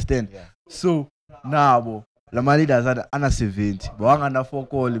 You understand? Yeah. So nabo lama leaders are under 70 bawangana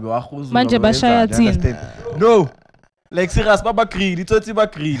fokoli bewahuzula manje bashaya thina. No, like serious baba greedy itsothi ba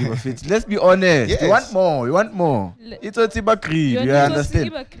greedy bafethu. Let's be honest. Yes. You want more itsothi ba greedy. You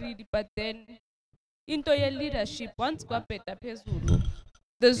understand? Iba greedy, but then into ye leadership once kwabheda phezulu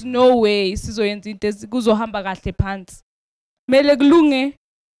there's no way sizoyenza into kuzohamba kahle phansi. Mele kulunge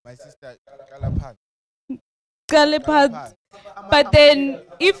My sister qala phansi. But then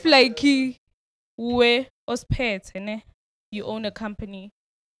if like we osphethe ne you own a company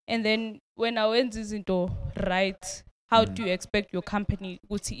and then when awenza izinto right, how do you expect your company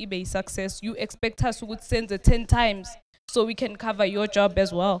ukuthi ibe a success? You expect us to send it 10 times so we can cover your job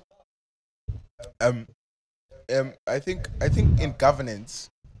as well. I think in governance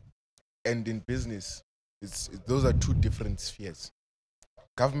and in business, those are two different spheres.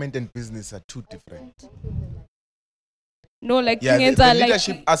 Government and business are two different. No, like Yeah, the like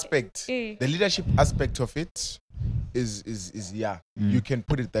leadership aspect. Eh. The leadership aspect of it is you can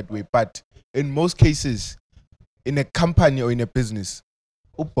put it that way. But in most cases, in a company or in a business,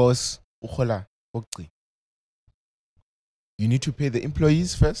 boss, you need to pay the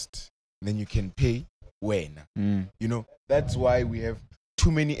employees first, then you can pay when. You know, that's why we have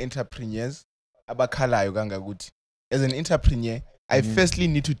too many entrepreneurs. As an entrepreneur, I firstly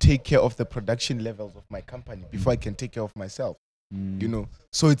need to take care of the production levels of my company before I can take care of myself. You know,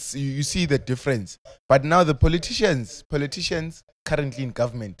 so it's you see the difference. But now the politicians currently in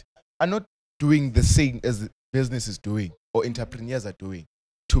government are not doing the same as business is doing or entrepreneurs are doing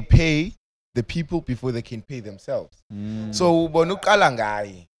to pay the people before they can pay themselves. So bonukala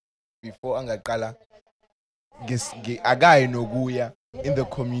ngai before angakala agayi nokuya in the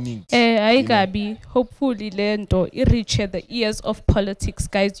community. I gabi hopefully lento reach the ears of politics,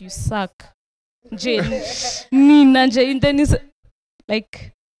 guys. You suck. Nje nina nje inteni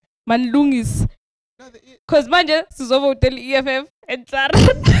like manlungis cause manje sizovotela EFF and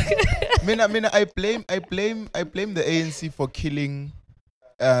Mina I blame the ANC for killing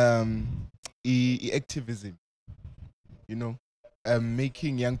activism. You know,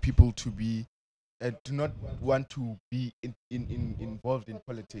 making young people to be to not want to be involved in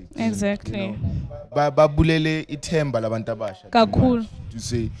politics. Exactly. Babulele ithemba labantu abasha. Kakhulu. To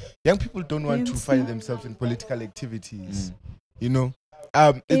say young people don't want to find themselves in political activities. You know,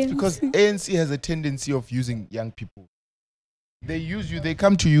 it's because ANC has a tendency of using young people. They use you. They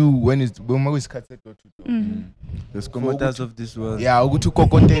come to you when always cut the door to door. The promoters of this world. Yeah, ugutu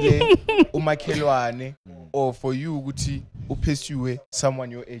kokotele umakhelwane, or for you uguti upesiwe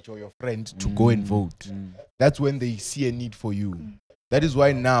someone your age or your friend to go and vote. That's when they see a need for you. That is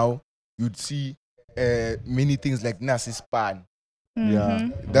why now you'd see many things like Nasi Span. Yeah,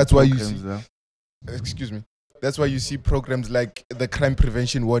 that's why you see. Excuse me. That's why you see programs like the crime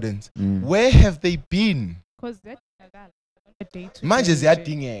prevention wardens. Where have they been? Because that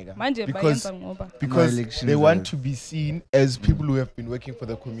because they want to be seen as people who have been working for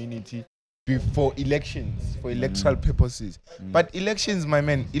the community before elections, for electoral purposes. But elections, my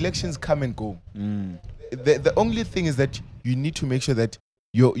man, elections come and go. The only thing is that you need to make sure that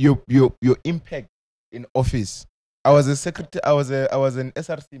your impact in office. I was a secretary. I was an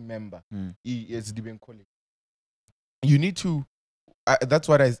SRC member. You need to. That's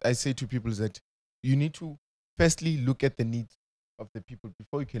what I say to people, is that you need to firstly look at the needs of the people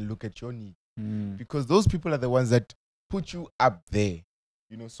before you can look at your needs, because those people are the ones that put you up there.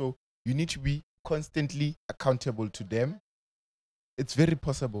 You know, so you need to be constantly accountable to them. It's very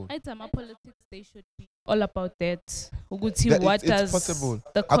possible. Politics, they should be all about that. What does possible.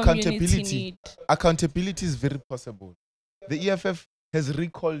 The community need? Accountability is very possible. The EFF has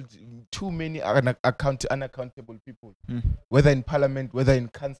recalled too many unaccountable people, whether in parliament, whether in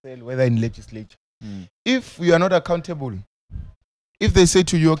council, whether in legislature. If you are not accountable, if they say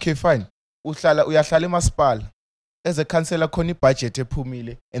to you, okay, fine, uyahlala emaspala, as a councillor, koni budget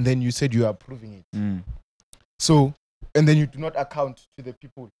ephumile, and then you said you are approving it. So, and then you do not account to the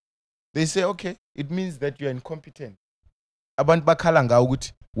people. They say, okay, it means that you are incompetent. Abantu bakhala ngawo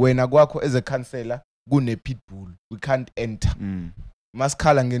ukuthi wena kwakho as a councillor kune pitbull, we can't enter.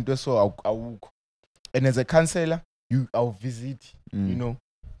 Maskhala ngento so awukho. And as a councillor, I'll visit, you know.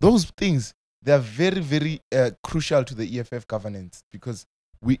 Those things, they are very, very crucial to the EFF governance because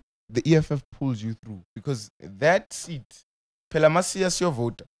the EFF pulls you through. Because that seat, Pelamasias your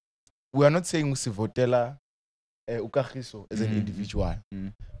voter, we are not saying usivotela Kagiso as an individual.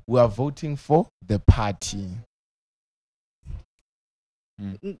 We are voting for the party.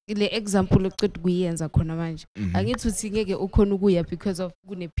 Le example oqeda kuyenza khona manje angithi uthi ngeke ukhona ukuya because of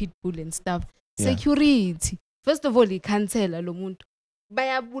kune pitbull and stuff. Security, first of all, ikhansela lo muntu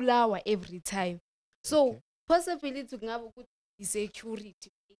bayabulawa every time, so possibility kungaba ukuthi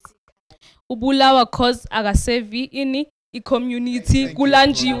security ubulawa cause akasevi ini i-community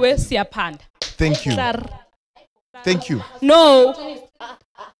kulanjiwe siyaphanda. Thank you. Thank you. No.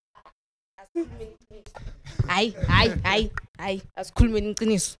 Hayi asikhulumeni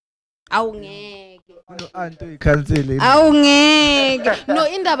iqiniso. Awungeke. No anto ikhansela. Awungeke. No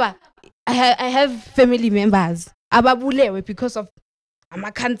indaba I have family members ababulewe because of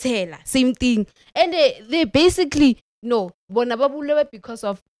amakhansela, same thing. And they basically no bona babulewe because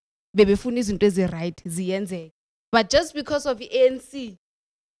of bebefuna izinto ezi-right ziyenzeke. But just because of ANC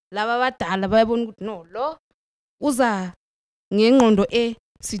laba badala bayabona ukuthi no lo uza ngengqondo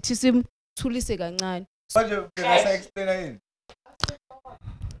sithi simthulise kancane. Manje ngasa explain yini?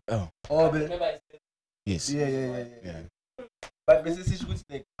 Yes. Yeah. But bese sisho ukuthi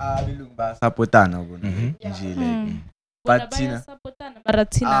like abelungu basupportana bona nje like but thina mara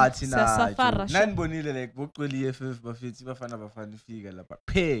thina safara nanibonile like boqwela EFF bafethi bafana ifika lapha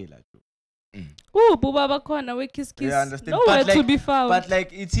phela buba bakhona we kiss nowhere to be found. But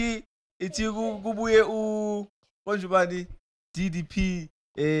like ithi kubuye konjubani DDP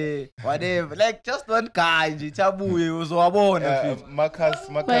whatever, like just one guy nje tabuye uzowabona Marcus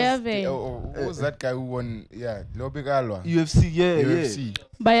who's that guy who won Lobigalwa UFC UFC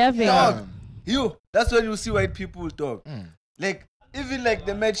Bayave. You that's when you see white people talk like even like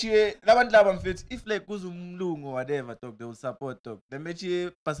the match here labantu laba mfethu if like kuzumlungu or whatever talk they will support talk the match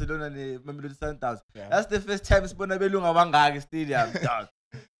here Barcelona ne Mamelodi Sundowns that's the first time sibona belungu abangaka stadium talk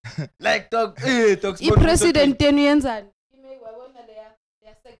like talk talk I president yenu yenzani wabona leya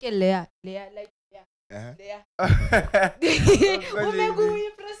sekele leya like leya ume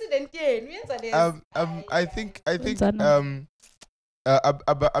ku president yenu yenza leya I think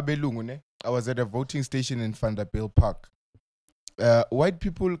abelungu ne I was at a voting station in Vanderbilt Park. White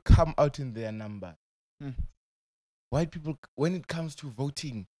people come out in their number. White people, when it comes to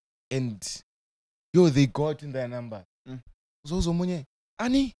voting, and they go out in their number. Zozo munye,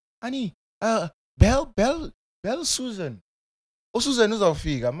 Annie, Bell, Susan. Oh, Susan is our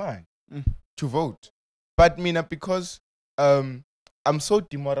figure, man, to vote. But Mina, because I'm so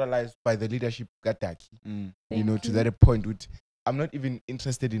demoralized by the leadership Gataki, to that point, which I'm not even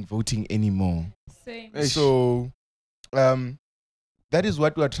interested in voting anymore. Same. So, that is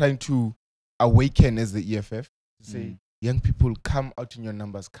what we are trying to awaken as the EFF. To say, young people, come out in your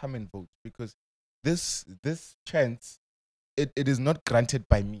numbers, come and vote. Because this chance, it is not granted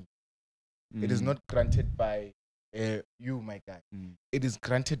by me. It is not granted by you, my guy. It is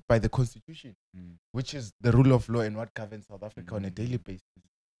granted by the Constitution, which is the rule of law and what governs South Africa on a daily basis.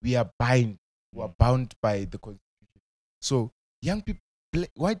 We are bound by the Constitution. So, young people,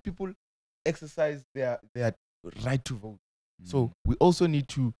 white people exercise their right to vote. So we also need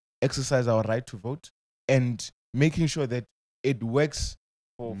to exercise our right to vote and making sure that it works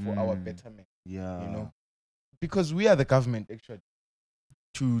for our betterment. Because we are the government, actually.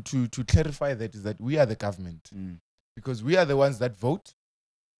 To clarify that is that we are the government. Because we are the ones that vote,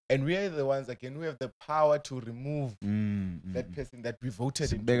 and we are the ones again who have the power to remove that person that we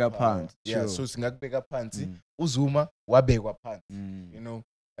voted in. Bigger pants. So singakbega pants. Uzuma wabegwa pants.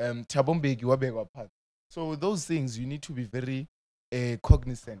 Chabombegi wabegwa pants. So those things you need to be very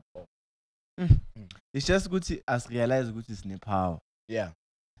cognizant of. It's just good to realize good is in power.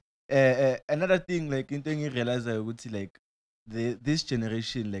 Another thing, like in thing you realize I would see like this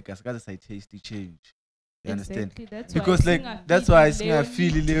generation like as got a tasty change. You understand? Because that's why I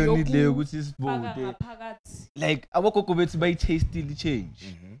feel Leonid which is like I walk over to buy tasty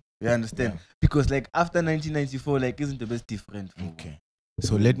change. You understand? Because like after 1994, like isn't the best different. Okay.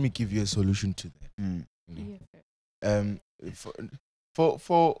 So let me give you a solution to that.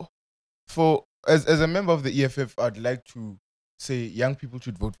 For as a member of the EFF, I'd like to say young people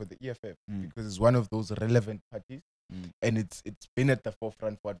should vote for the EFF because it's one of those relevant parties and it's been at the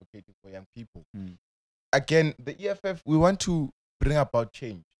forefront for advocating for young people. Again, the EFF, we want to bring about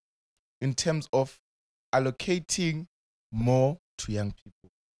change in terms of allocating more to young people.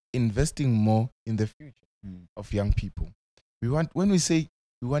 investing more in the future of young people. When we say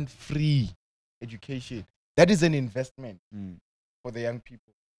we want free education, that is an investment for the young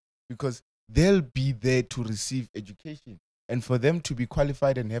people, because they'll be there to receive education. And for them to be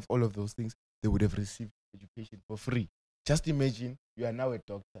qualified and have all of those things, they would have received education for free. Just imagine you are now a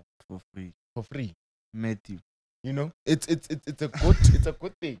doctor for free. For free. Matthew. You know, it's a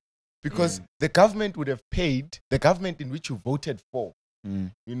good thing, because the government would have paid, the government in which you voted for,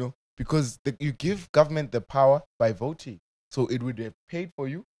 you know, because you give government the power by voting. So it would have paid for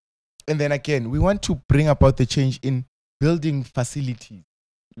you. And then again, we want to bring about the change in building facilities,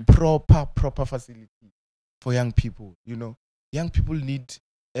 proper facilities for young people. You know, young people need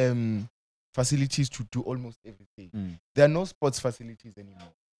facilities to do almost everything. There are no sports facilities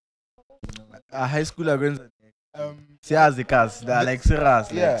anymore. High school are going like serious, like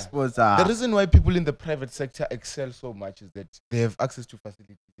sports are. The reason why people in the private sector excel so much is that they have access to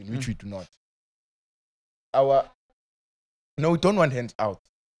facilities in which we do not. No, we don't want hands out.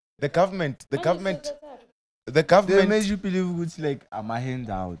 The government They made you believe it's like I'm a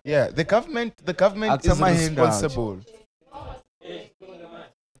handout. Yeah, the government is responsible.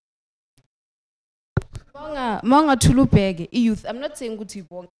 Monga tulubheke youth. I'm not saying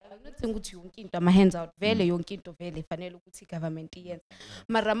ukuthi yonke into ama hands out vele yonke into vele fanele ukuthi government iyenze.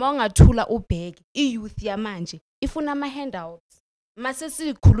 Mara mongathula ubheke youth yamanje ifuna ama handouts. Mase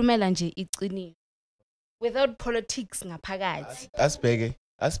sikhulumela nje iqiniso without politics ngaphakathi.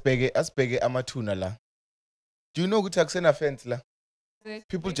 Asibheke amathuna la. Do you know ukuthi akusena fence la?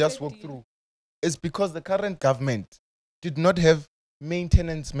 People just walk through. It's because the current government did not have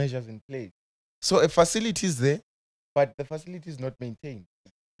maintenance measures in place. So a facility is there, but the facility is not maintained.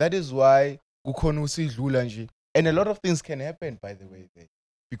 That is why kukhona usidlula nje. And a lot of things can happen, by the way, there.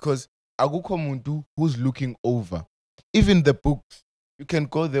 Because akukho muntu who's looking over. Even the books, you can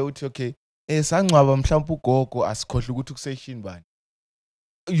go there uthi okay, sangcwaba mhlawumbe ugogo asikhohle ukuthi kusession bani.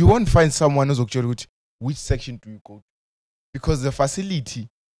 You won't find someone ozokutshela ukuthi which section do you go to, because the facility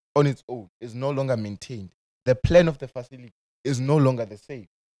on its own is no longer maintained. The plan of the facility is no longer the same.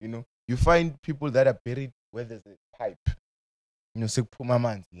 You know, you find people that are buried where there's a pipe. You know,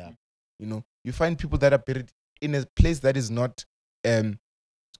 you know, you find people that are buried in a place that is not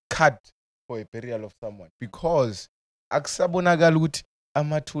cut for a burial of someone, because akusabonakala ukuthi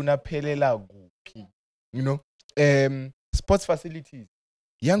amathuna phelela kuphi. You know, sports facilities.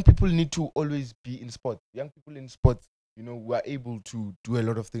 Young people need to always be in sports. Young people in sports, you know, we are able to do a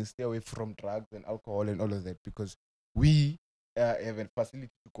lot of things, stay away from drugs and alcohol and all of that, because we have a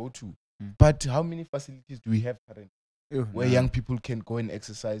facility to go to. But how many facilities do we have currently where young people can go and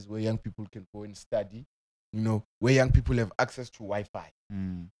exercise, where young people can go and study, you know, where young people have access to Wi-Fi?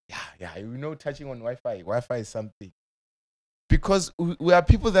 Yeah, you know, touching on Wi-Fi is something. Because we are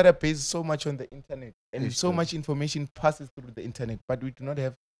people that are based so much on the internet, and so much information passes through the internet, but we do not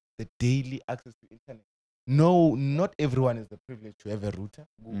have the daily access to internet. No, not everyone is the privilege to have a router,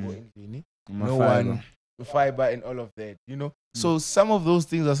 Google no one, fiber and all of that, you know. So some of those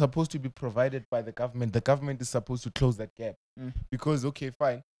things are supposed to be provided by the government. The government is supposed to close that gap. Because, okay,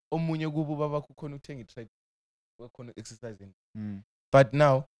 fine. Exercising. But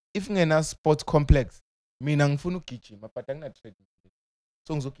now, if in a sports complex, mina ngifuna ukugijima but angina trade.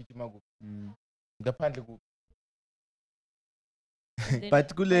 So ngizogijima kuphi? Ngaphandle kuphi?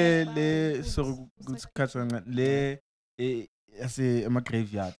 But kule so kuthatha le ase ama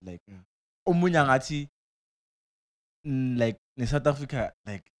graveyard like omunye ngathi like ne South Africa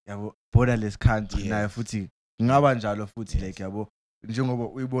like yabo borderless country nayo futhi ngaba njalo futhi like yabo njengoba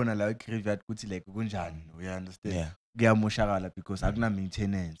uyibona la graveyard kuthi like kunjani, you understand? Kuyamoshakala because akuna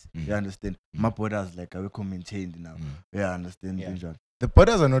maintenance, you understand? My borders like are maintained now, you understand? The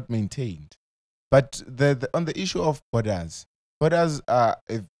borders are not maintained, but on the issue of borders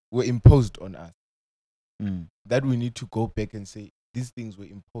were imposed on us. That we need to go back and say these things were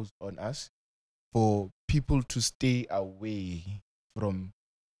imposed on us for people to stay away from,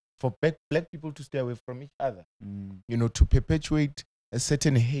 for black people to stay away from each other, you know, to perpetuate a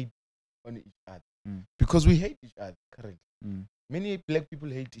certain hate on each other. Because we hate each other currently. Many black people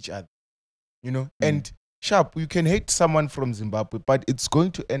hate each other, you know. And sharp, you can hate someone from Zimbabwe, but it's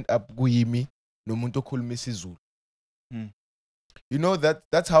going to end up Guyimi no muntu khuluma isiZulu. You know,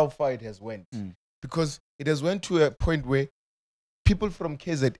 that's how far it has went. Because it has went to a point where people from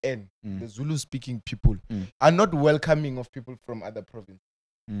KZN, the Zulu-speaking people, are not welcoming of people from other provinces.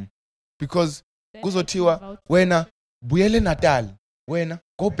 Because kuzotiwa wena buyele Natal, wena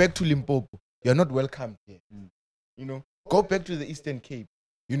go back to Limpopo. You're not welcome here. You know, go back to the Eastern Cape.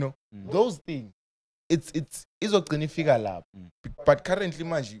 You know, those things. it's izogcinifika lapho. But currently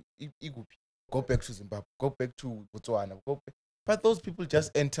manje go back to Zimbabwe, go back to Botswana, but those people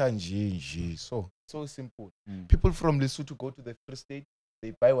just enter nje. So simple. People from Lesotho go to the Free State,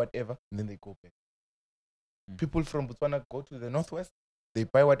 they buy whatever, and then they go back. People from Botswana go to the Northwest, they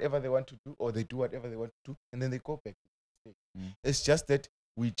buy whatever they want to do, or they do whatever they want to do, and then they go back. It's just that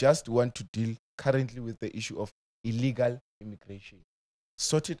we just want to deal currently with the issue of illegal immigration.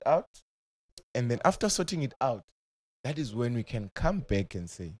 Sort it out, and then after sorting it out, that is when we can come back and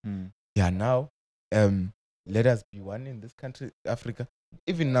say, yeah, now let us be one in this country, Africa.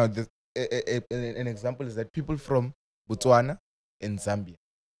 Even now, an example is that people from Botswana and Zambia,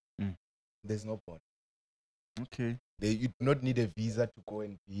 there's no border. Okay. You do not need a visa to go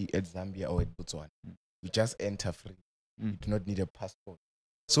and be at Zambia or at Botswana. You just enter free. You do not need a passport.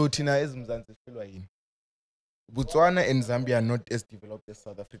 So Tina is Mzansi Spilwa. Botswana and Zambia are not as developed as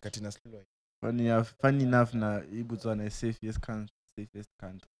South Africa. Tina Spilwa. Funny enough, now Botswana is safest country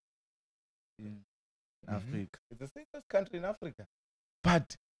in Africa. It's the safest country in Africa.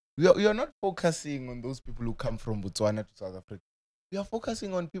 But we are not focusing on those people who come from Botswana to South Africa. We are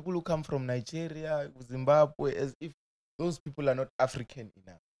focusing on people who come from Nigeria, Zimbabwe, as if those people are not African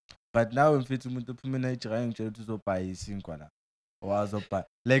enough. But now if it's Nigeria,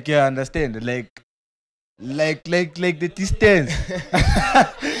 like you understand, like the distance,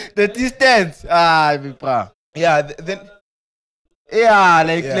 the distance. Yeah, then. Yeah,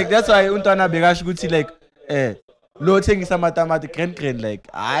 like that's why untwana bekash guthi like lo thengisa matamati grand like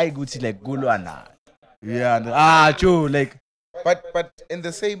I guthi like kulwana. Yeah, true like but in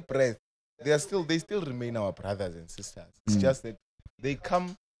the same breath they still remain our brothers and sisters. It's just that they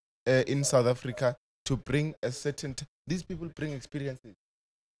come in South Africa to bring a certain these people bring experiences.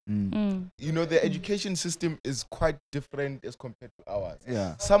 You know, the education system is quite different as compared to ours.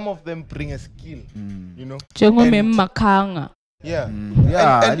 Yeah. Some of them bring a skill, you know. Yeah.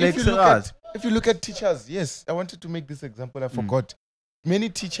 And if you look at teachers, yes, I wanted to make this example, I forgot. Many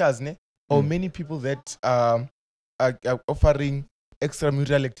teachers, or many people that are offering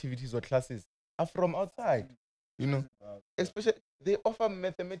extramural activities or classes are from outside, you know. Especially, they offer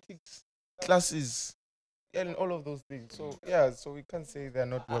mathematics classes and all of those things. So, yeah, so we can't say they're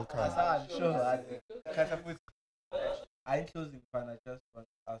not welcome. I closing fun, I just want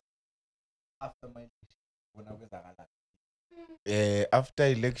to ask, after my when I was after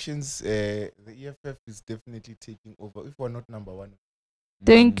elections, the EFF is definitely taking over. If we're not number one.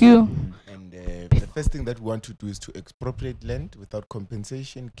 Thank you. And the first thing that we want to do is to expropriate land without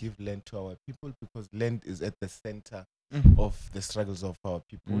compensation, give land to our people, because land is at the center of the struggles of our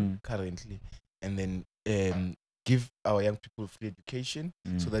people currently. And then give our young people free education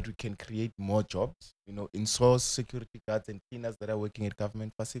so that we can create more jobs, you know, in-source security guards and cleaners that are working at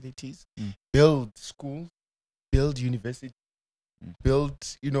government facilities, build schools, build universities, build,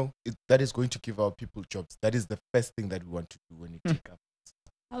 you know, that is going to give our people jobs. That is the first thing that we want to do when we take up.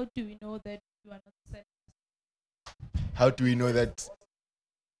 How do we know that you are not set? How do we know that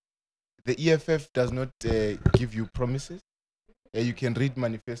the EFF does not give you promises? You can read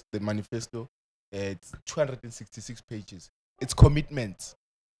the manifesto. It's 266 pages. It's commitments.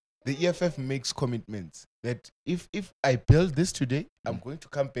 The EFF makes commitments that if I build this today, I'm going to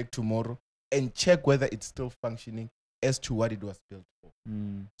come back tomorrow and check whether it's still functioning as to what it was built for.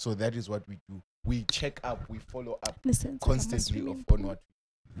 So that is what we do. We check up, we follow up constantly on what we do.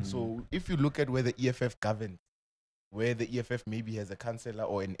 So if you look at where the EFF governs, where the EFF maybe has a councillor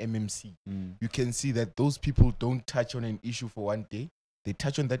or an MMC, you can see that those people don't touch on an issue for one day. They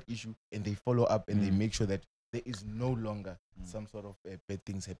touch on that issue and they follow up and they make sure that there is no longer some sort of bad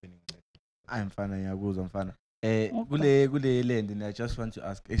things happening. I'm fine, I'm fine. Gule land, and I just want to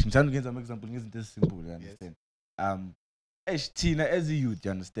ask. I'm trying to give some example. It's simple, you understand? Tina, as a youth, you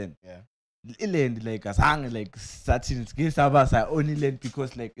understand? Yeah. Land like as hang like certain gives us I only land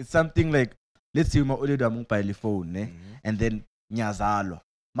because like it's something like let's say my only damn by the phone, and then nyazalo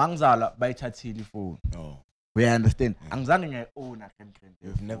mangzala by chatty phone. Oh. We understand. Angzani I own.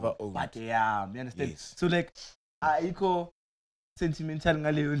 You've never owned. But yeah, you understand. Yes. So like, I go sentimental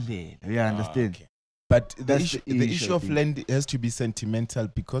ngale. You understand. Okay. But the issue of land has to be sentimental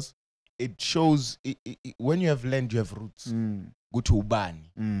because it shows when you have land, you have roots. Go to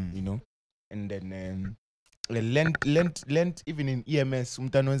Ubani, you know, and then land even in EMS.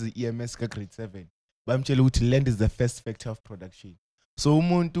 Umtano is EMS grade 7. But I'm telling you, land is the first factor of production. So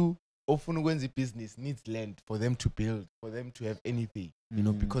umuntu often when the business needs land for them to build, for them to have anything, you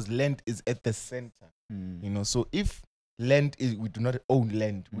know, because land is at the center, you know. So if land is, we do not own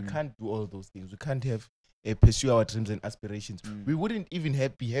land, we can't do all those things. We can't have pursue our dreams and aspirations. We wouldn't even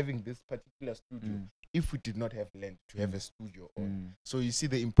be having this particular studio if we did not have land to have a studio on. So you see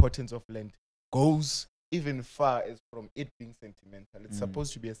the importance of land goes even far as from it being sentimental. It's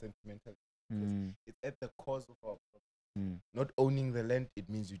supposed to be a sentimental. It's at the cause of our problem. Not owning the land, it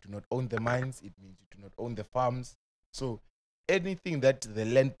means you do not own the mines, it means you do not own the farms. So anything that the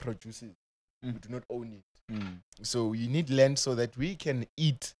land produces, we do not own it. So you need land so that we can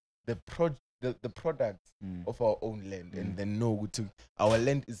eat the products of our own land and then know our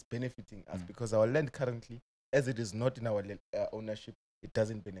land is benefiting us, because our land currently, as it is not in our ownership, it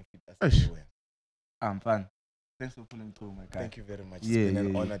doesn't benefit us anywhere. I'm fun. Thanks for pulling through, my guy. Thank you very much. It's been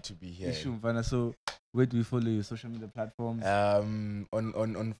an honor to be here. So where do we follow your social media platforms? On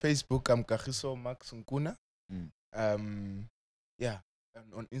Facebook, I'm Kagiso Max Nkuna. Yeah.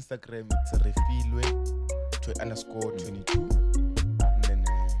 On Instagram, it's refilwe_22. And then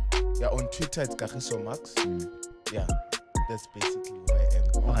on Twitter, it's Kagiso Max. Yeah. That's basically who I am.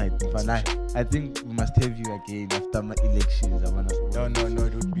 Alright, but I think we must have you again after my elections. No,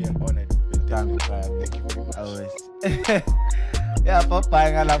 it would be an honor. Thank you very much. Always. Yeah, Papa,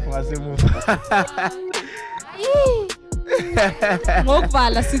 I'm going to move.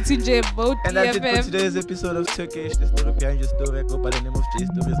 And that's it for today's episode of Turkish, the story behind your story. Go by the name of J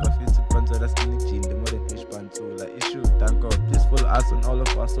Stories. My face to sponsor the skinny jean, the modern H Pantola issue. Thank God. Please follow us on all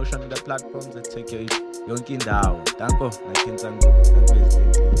of our social media platforms at Turkish. Yonkin Dao. Thank you.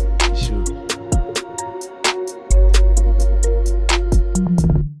 Issue.